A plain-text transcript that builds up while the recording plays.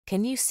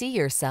Can you see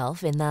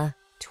yourself in the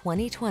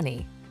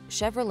 2020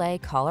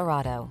 Chevrolet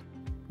Colorado?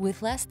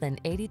 With less than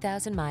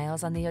 80,000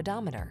 miles on the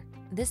odometer,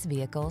 this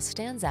vehicle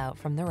stands out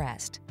from the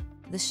rest.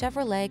 The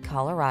Chevrolet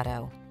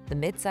Colorado, the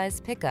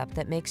midsize pickup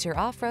that makes your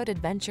off-road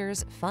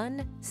adventures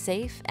fun,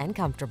 safe, and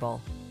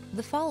comfortable.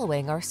 The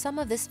following are some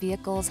of this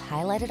vehicle's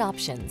highlighted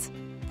options: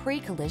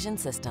 pre-collision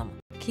system,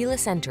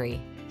 keyless entry,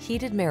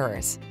 heated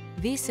mirrors,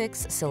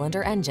 V6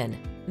 cylinder engine,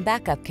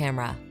 backup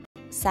camera,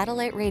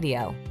 satellite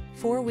radio,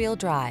 four-wheel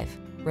drive,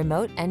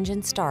 remote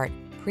engine start,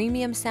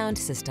 premium sound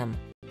system,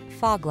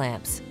 fog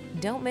lamps.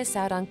 Don't miss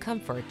out on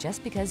comfort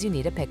just because you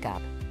need a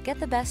pickup. Get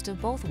the best of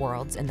both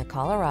worlds in the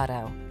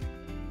Colorado.